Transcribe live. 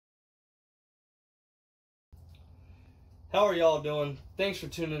How are y'all doing? Thanks for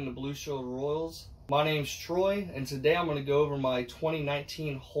tuning in to Blue Shield Royals. My name's Troy, and today I'm going to go over my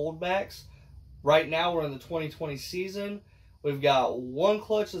 2019 holdbacks. Right now we're in the 2020 season. We've got one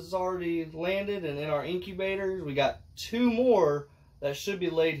clutch that's already landed and in our incubators. We got two more that should be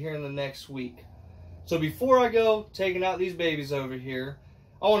laid here in the next week. So before I go taking out these babies over here,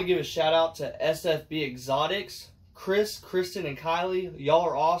 I want to give a shout out to SFB Exotics. Chris, Kristen, and Kylie, y'all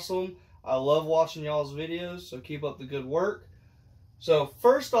are awesome. I love watching y'all's videos, so keep up the good work. So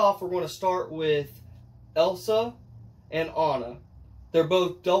first off, we're going to start with Elsa and Anna. They're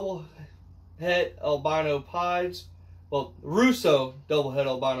both double head albino pieds. Well, Russo double head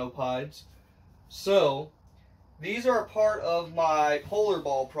albino pieds. So these are a part of my polar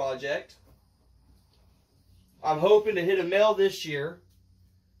ball project. I'm hoping to hit a male this year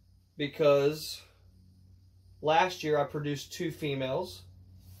because last year I produced two females.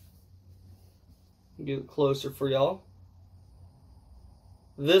 Get it closer for y'all.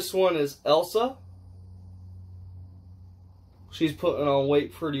 This one is Elsa. She's putting on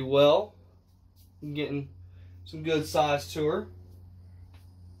weight pretty well. I'm getting some good size to her.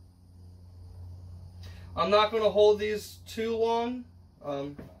 I'm not going to hold these too long.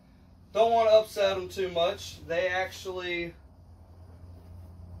 Don't want to upset them too much. They actually,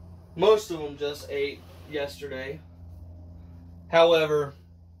 most of them just ate yesterday. However,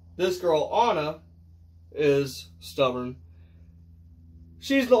 this girl Anna is stubborn.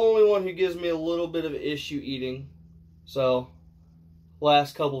 She's the only one who gives me a little bit of issue eating. So,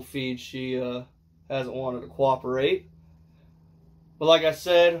 last couple feeds she hasn't wanted to cooperate. But like I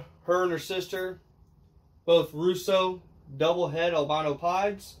said, her and her sister, both Russo double head albino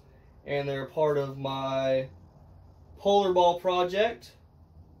pieds, and they're part of my polar ball project.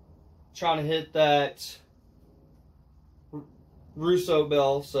 Trying to hit that Russo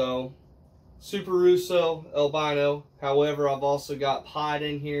bell, so Super Russo albino. However, I've also got pied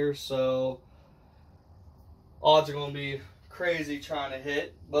in here, so odds are going to be crazy trying to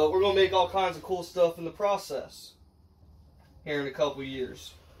hit. But we're going to make all kinds of cool stuff in the process here in a couple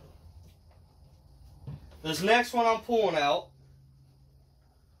years. This next one I'm pulling out,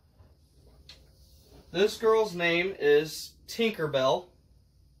 this girl's name is Tinkerbell.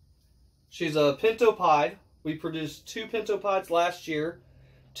 She's a pinto pied. We produced two pinto pieds last year,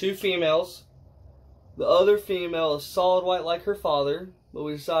 two females. The other female is solid white like her father, but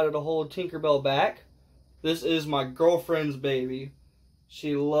we decided to hold Tinkerbell back. This is my girlfriend's baby.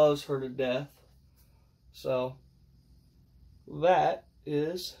 She loves her to death. So, that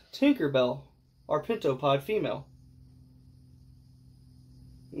is Tinkerbell, our pinto pied female.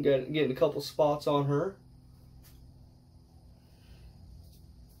 I'm getting a couple spots on her.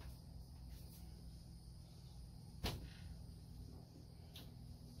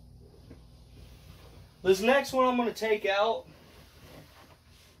 This next one I'm going to take out,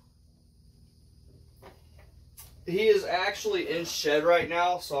 he is actually in shed right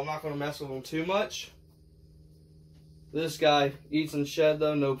now, so I'm not going to mess with him too much. This guy eats in shed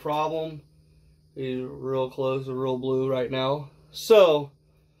though, no problem. He's real close to real blue right now. So,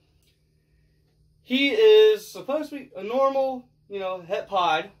 he is supposed to be a normal, het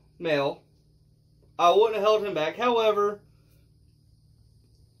pied male. I wouldn't have held him back. However,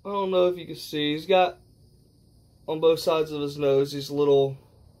 I don't know if you can see, he's got on both sides of his nose these little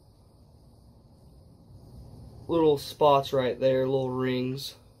spots right there, little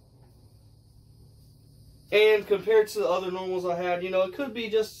rings. And compared to the other normals I had, it could be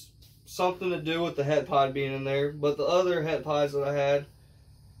just something to do with the het pied being in there. But the other het pieds that I had,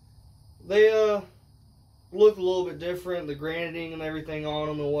 they look a little bit different, the graniting and everything on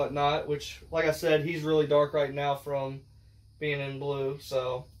them and whatnot, which, like I said, he's really dark right now from being in blue,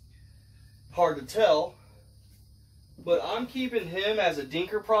 so hard to tell. But I'm keeping him as a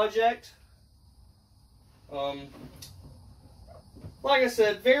dinker project. Like I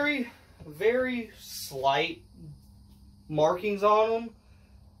said, very, very slight markings on him.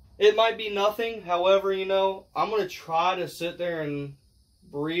 It might be nothing. However, I'm going to try to sit there and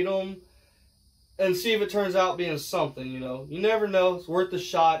breed them and see if it turns out being something, You never know. It's worth the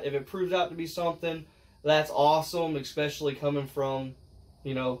shot. If it proves out to be something, that's awesome, especially coming from,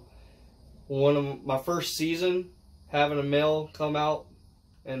 one of my first season, having a male come out,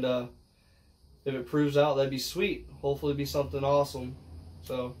 and if it proves out, that'd be sweet. Hopefully it'd be something awesome.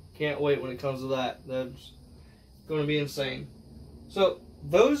 So, can't wait when it comes to that. That's going to be insane. So,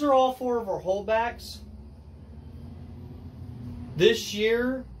 those are all four of our holdbacks. This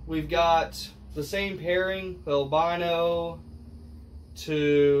year, we've got the same pairing, albino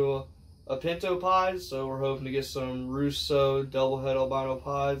to a pinto pied, so we're hoping to get some Russo double head albino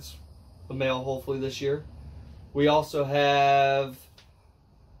pieds, a male hopefully this year. We also have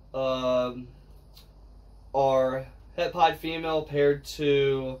our het pied female paired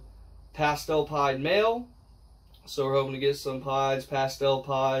to pastel pied male. So we're hoping to get some pieds, pastel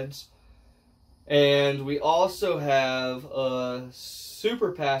pieds. And we also have a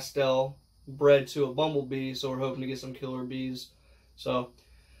super pastel bred to a bumblebee, so we're hoping to get some killer bees. So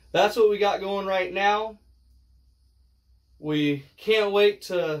that's what we got going right now. We can't wait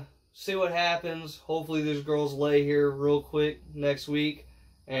to see what happens. Hopefully these girls lay here real quick next week,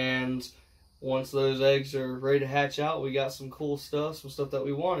 and once those eggs are ready to hatch out, we got some cool stuff, some stuff that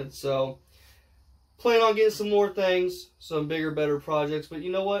we wanted. So plan on getting some more things, some bigger, better projects. But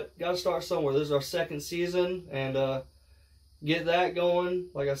you know what? Got to start somewhere. This is our second season, and get that going.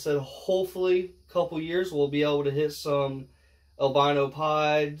 Like I said, hopefully a couple years we'll be able to hit some albino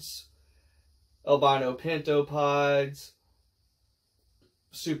pieds, albino pinto pieds,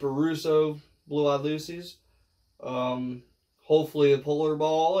 super russo, blue-eyed Lucy's. Hopefully a polar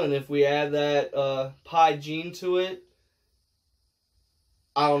ball, and if we add that pied gene to it,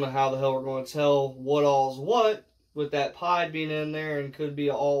 I don't know how the hell we're going to tell what all's what with that pied being in there, and could be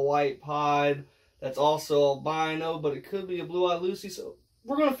an all-white pied that's also albino, but it could be a blue-eyed Lucy. So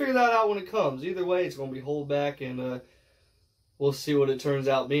we're going to figure that out when it comes. Either way, it's going to be holdback, and we'll see what it turns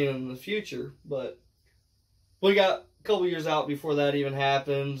out being in the future. But we got a couple years out before that even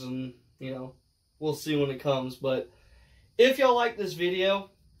happens, and, you know, we'll see when it comes. But if y'all like this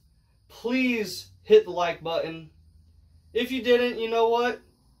video, please hit the like button. If you didn't, you know what?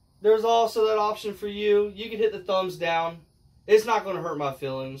 There's also that option for you. You can hit the thumbs down. It's not going to hurt my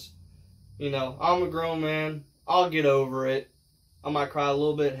feelings. You know, I'm a grown man. I'll get over it. I might cry a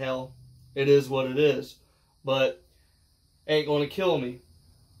little bit. Hell, it is what it is. But ain't going to kill me.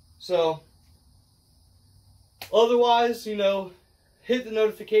 So, otherwise, you know, hit the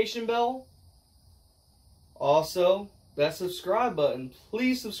notification bell. Also, that subscribe button.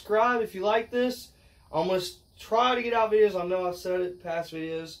 Please subscribe if you like this. I'm going to try to get out videos. I know I've said it in past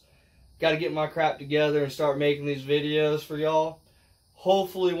videos. Got to get my crap together and start making these videos for y'all.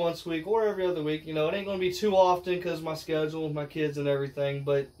 Hopefully once a week or every other week. You know, it ain't going to be too often because of my schedule with my kids and everything.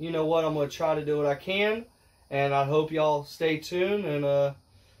 But you know what? I'm going to try to do what I can. And I hope y'all stay tuned and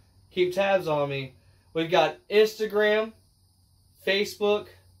keep tabs on me. We've got Instagram, Facebook,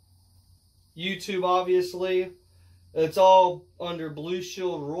 YouTube, obviously. It's all under Blue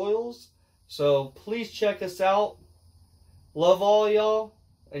Shield Royals. So please check us out. Love all y'all,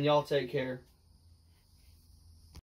 and y'all take care.